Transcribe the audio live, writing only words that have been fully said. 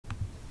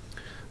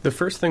The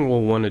first thing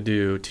we'll want to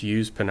do to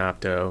use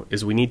Panopto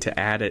is we need to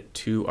add it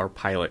to our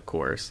pilot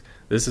course.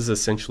 This is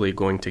essentially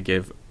going to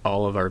give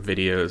all of our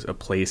videos a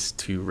place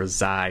to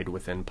reside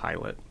within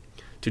Pilot.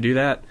 To do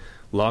that,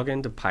 log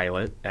into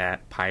Pilot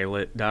at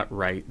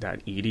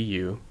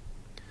pilot.right.edu,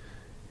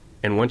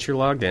 and once you're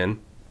logged in,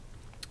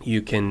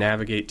 you can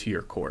navigate to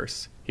your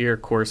course. Here,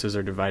 courses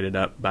are divided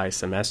up by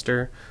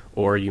semester,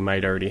 or you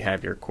might already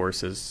have your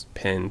courses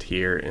pinned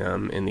here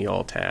in the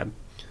All tab.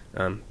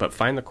 But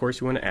find the course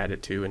you want to add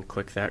it to and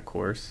click that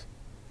course.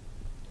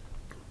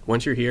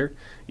 Once you're here,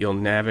 you'll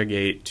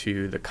navigate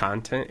to the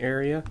content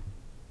area,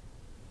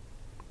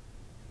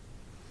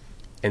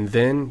 and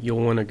then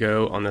you'll want to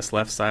go on this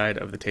left side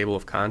of the table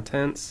of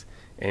contents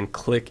and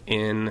click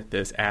in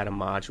this add a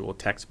module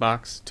text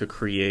box to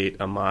create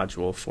a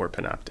module for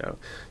Panopto.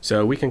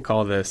 So we can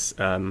call this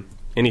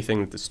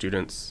anything that the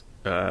students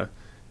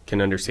can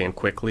understand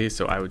quickly,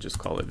 so I would just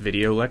call it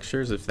video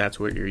lectures if that's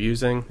what you're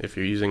using. If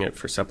you're using it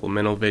for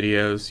supplemental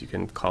videos, you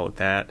can call it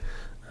that.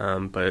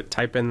 But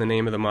type in the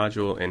name of the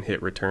module and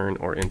hit return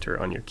or enter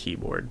on your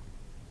keyboard.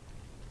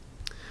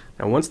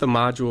 Now once the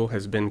module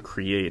has been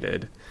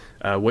created,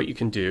 what you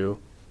can do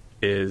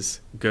is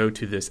go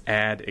to this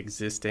Add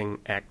Existing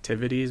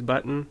Activities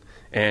button,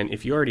 and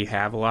if you already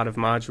have a lot of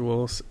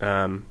modules,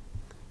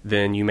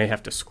 then you may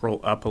have to scroll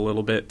up a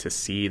little bit to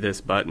see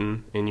this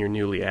button in your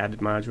newly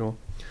added module.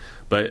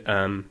 But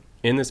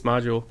in this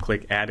module,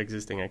 click Add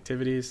Existing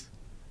Activities,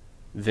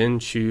 then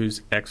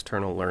choose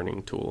External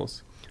Learning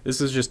Tools.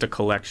 This is just a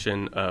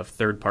collection of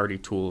third-party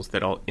tools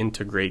that all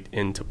integrate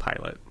into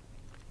Pilot.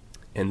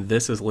 And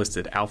this is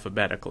listed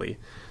alphabetically,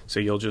 so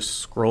you'll just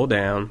scroll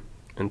down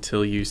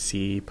until you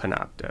see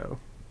Panopto.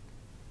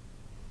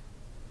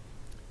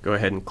 Go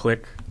ahead and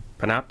click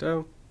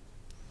Panopto,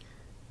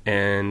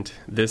 and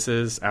this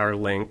is our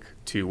link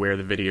to where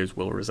the videos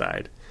will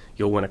reside.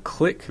 You'll want to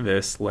click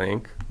this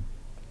link,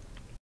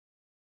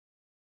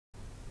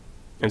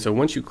 and so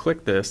once you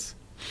click this,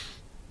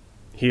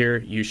 here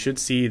you should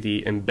see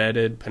the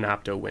embedded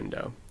Panopto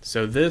window.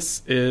 So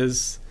this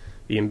is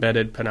the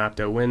embedded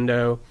Panopto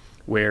window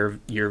where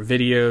your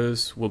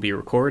videos will be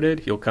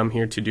recorded. You'll come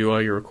here to do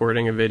all your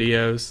recording of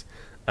videos,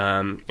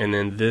 and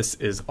then this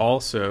is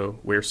also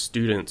where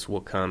students will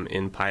come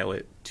in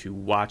Pilot to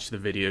watch the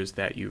videos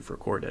that you've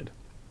recorded.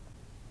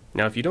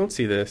 Now if you don't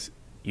see this,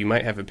 you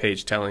might have a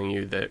page telling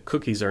you that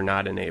cookies are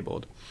not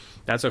enabled.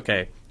 That's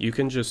okay. You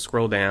can just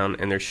scroll down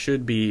and there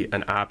should be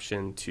an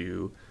option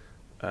to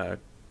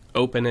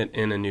open it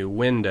in a new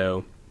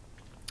window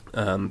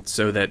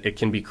so that it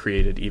can be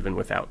created even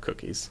without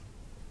cookies.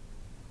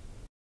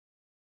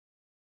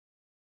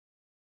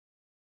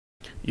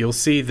 You'll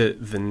see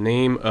that the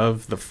name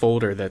of the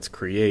folder that's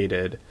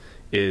created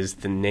is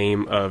the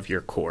name of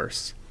your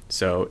course.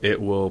 So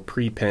it will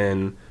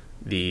prepin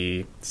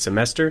the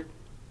semester,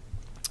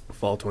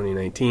 fall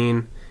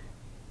 2019,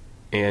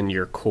 and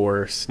your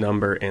course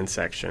number and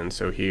section.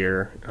 So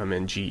here I'm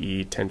in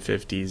GE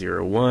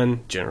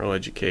 1050-01, General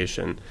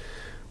Education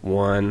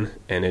 1,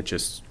 and it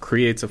just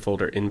creates a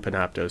folder in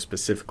Panopto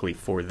specifically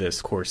for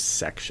this course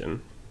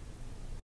section.